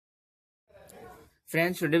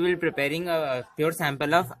Friends, today we will be preparing a pure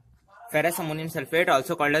sample of ferrous ammonium sulphate,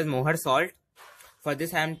 also called as Mohr salt. For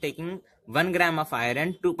this I am taking 1 gram of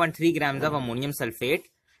iron, 2.3 grams of ammonium sulphate,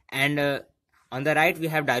 and on the right we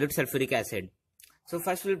have dilute sulfuric acid. So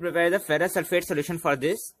first we will prepare the ferrous sulphate solution for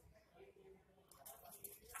this.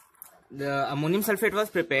 The ammonium sulphate was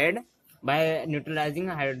prepared by neutralizing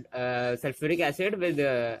sulfuric acid with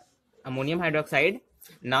ammonium hydroxide.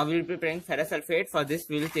 Now we will be preparing ferrous sulphate. For this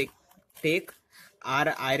we will take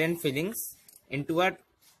our iron fillings into a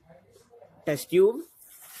test tube.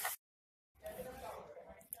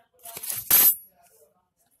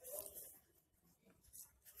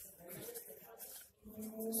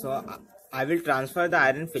 So I will transfer the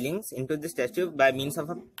iron fillings into this test tube by means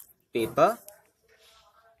of a paper.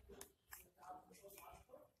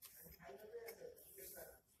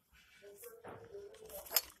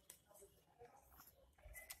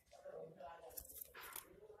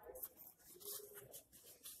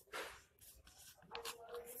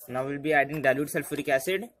 Now we will be adding dilute sulfuric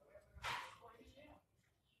acid.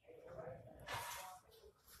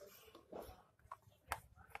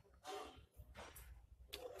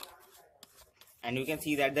 And you can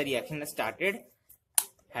see that the reaction has started.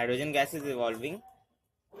 Hydrogen gas is evolving.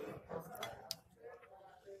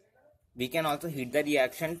 We can also heat the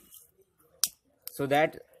reaction so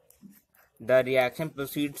that the reaction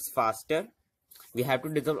proceeds faster. We have to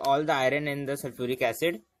dissolve all the iron in the sulfuric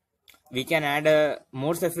acid. We can add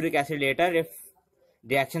more sulfuric acid later if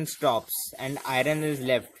reaction stops and iron is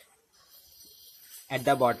left at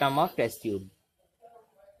the bottom of test tube.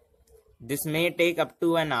 This may take up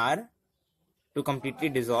to an hour to completely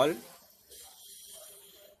dissolve.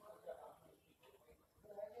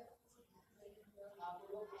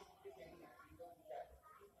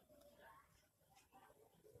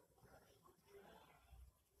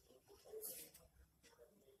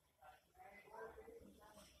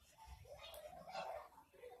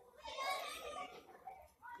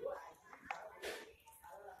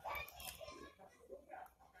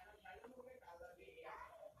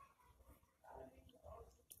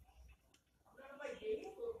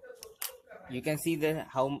 You can see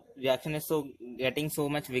how reaction is getting so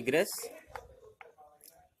much vigorous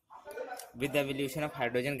with the evolution of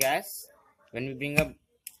hydrogen gas. When we bring up,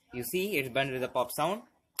 you see it's burned with a pop sound.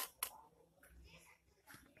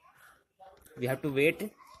 We have to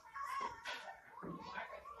wait.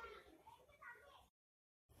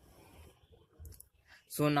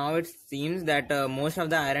 So now it seems that most of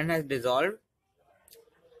the iron has dissolved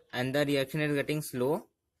and the reaction is getting slow.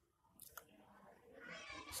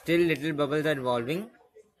 Still little bubbles are evolving.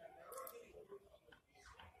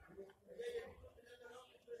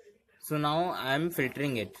 So now I am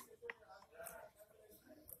filtering it.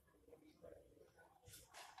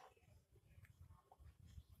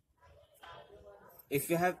 If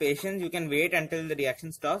you have patience, you can wait until the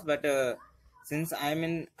reaction stops, but since I am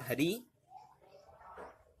in a hurry,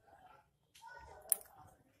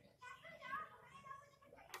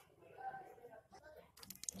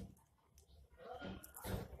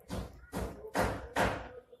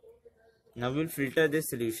 now we will filter this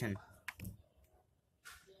solution.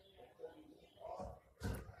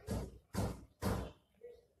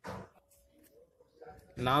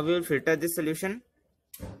 Now we will filter this solution.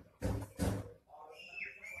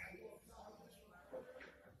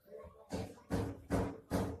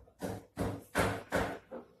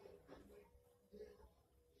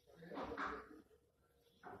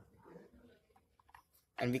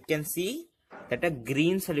 And we can see that a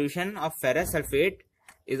green solution of ferrous sulphate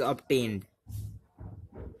is obtained.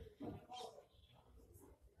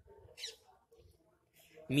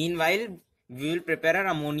 Meanwhile, we will prepare our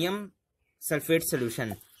ammonium sulphate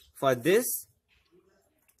solution. For this,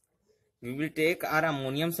 we will take our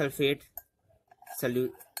ammonium sulphate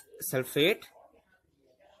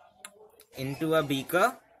into a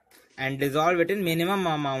beaker and dissolve it in minimum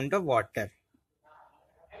amount of water.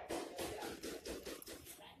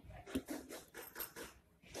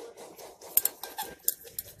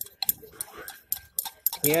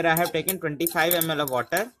 Here I have taken 25 ml of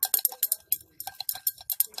water.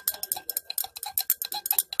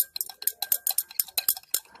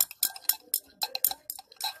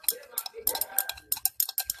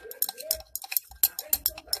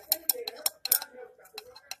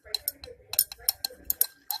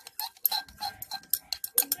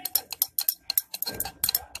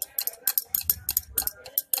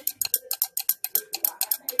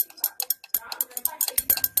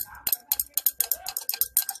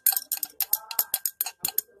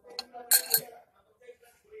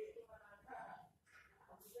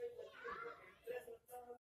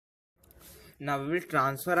 Now we will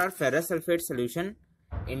transfer our ferrous sulfate solution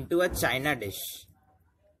into a china dish.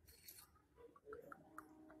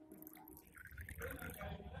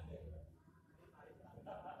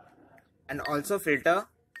 And also filter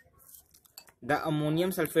the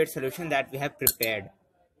ammonium sulphate solution that we have prepared.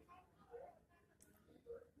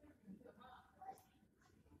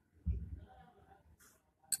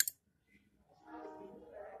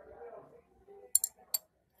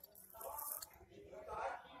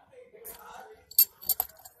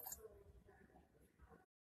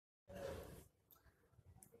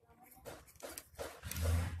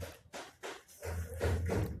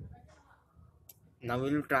 Now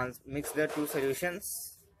we will mix the two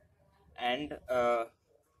solutions and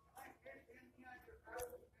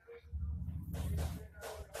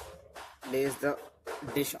place the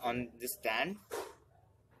dish on the stand.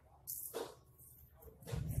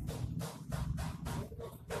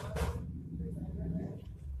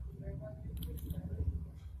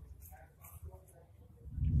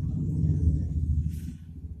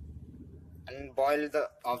 And boil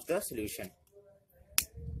the solution.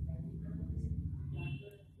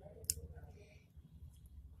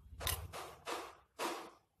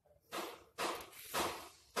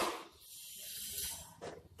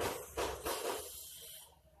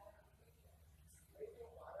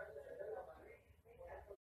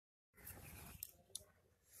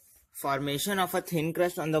 Formation of a thin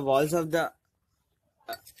crust on the walls of the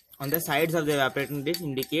on the sides of the evaporating dish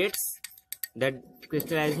indicates that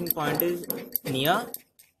crystallizing point is near.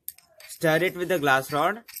 Stir it with a glass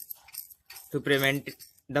rod to prevent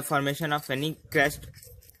the formation of any crust.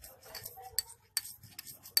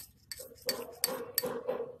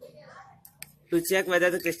 To check whether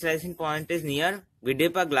the crystallization point is near, we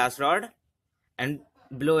dip a glass rod and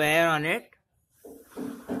blow air on it.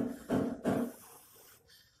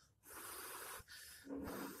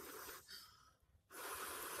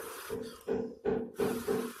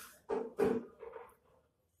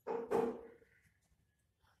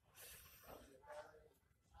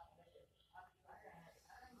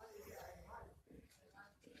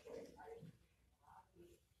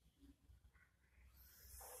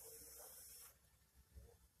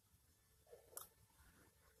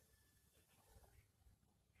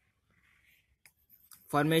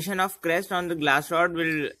 Formation of crest on the glass rod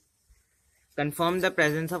will confirm the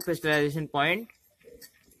presence of crystallization point,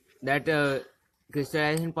 that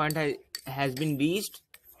crystallization point has been reached.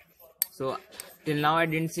 So till now I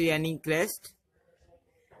didn't see any crest.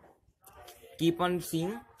 Keep on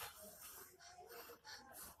seeing.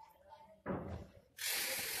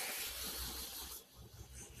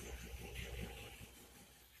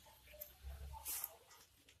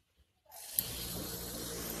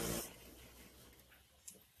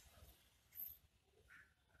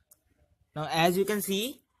 Now as you can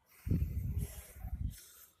see,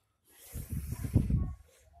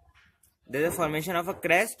 there is a formation of a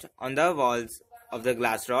crest on the walls of the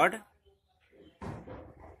glass rod.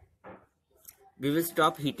 We will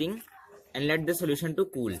stop heating and let the solution to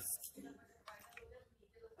cool.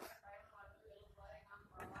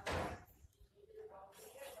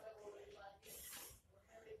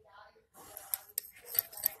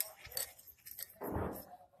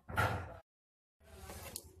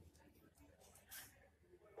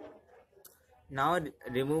 Now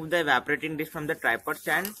remove the evaporating dish from the tripod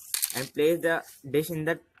stand and place the dish in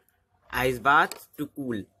the ice bath to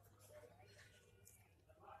cool.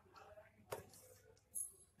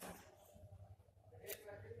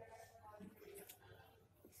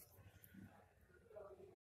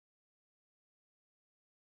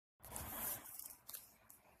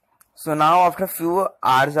 So now after a few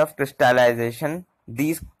hours of crystallization,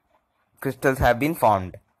 these crystals have been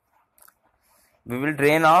formed. We will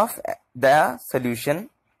drain off the solution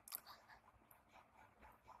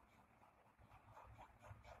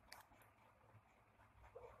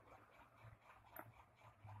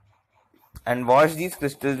and wash these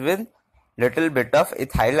crystals with little bit of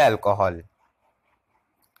ethyl alcohol.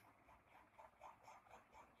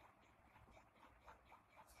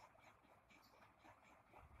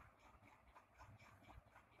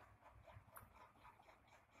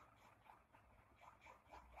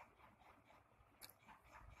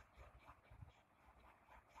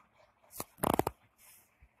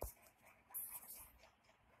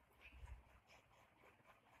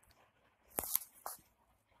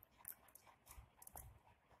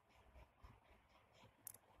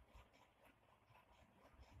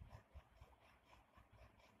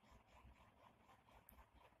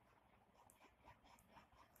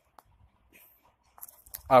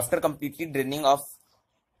 After completely draining off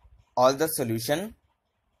all the solution,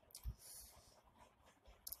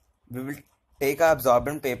 we will take a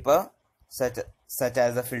absorbent paper such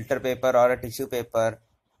as a filter paper or a tissue paper.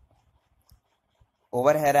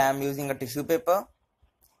 Over here I am using a tissue paper.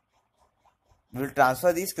 We will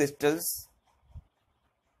transfer these crystals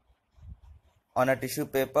on a tissue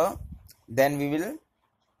paper. Then we will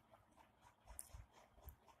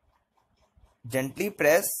gently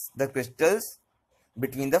press the crystals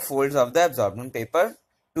between the folds of the absorbent paper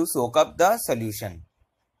to soak up the solution.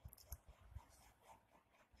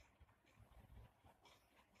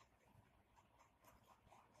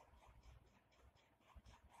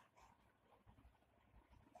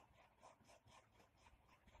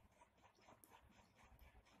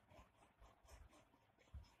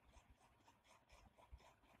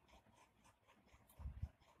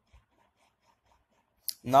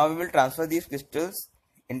 Now we will transfer these crystals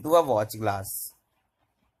into a watch glass.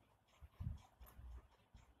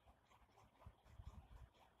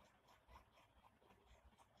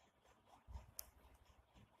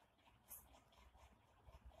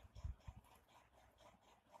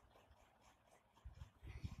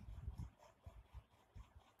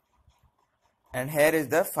 And here is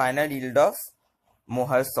the final yield of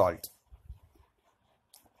Mohr salt.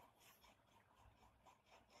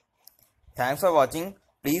 Thanks for watching.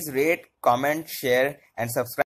 Please rate, comment, share and subscribe.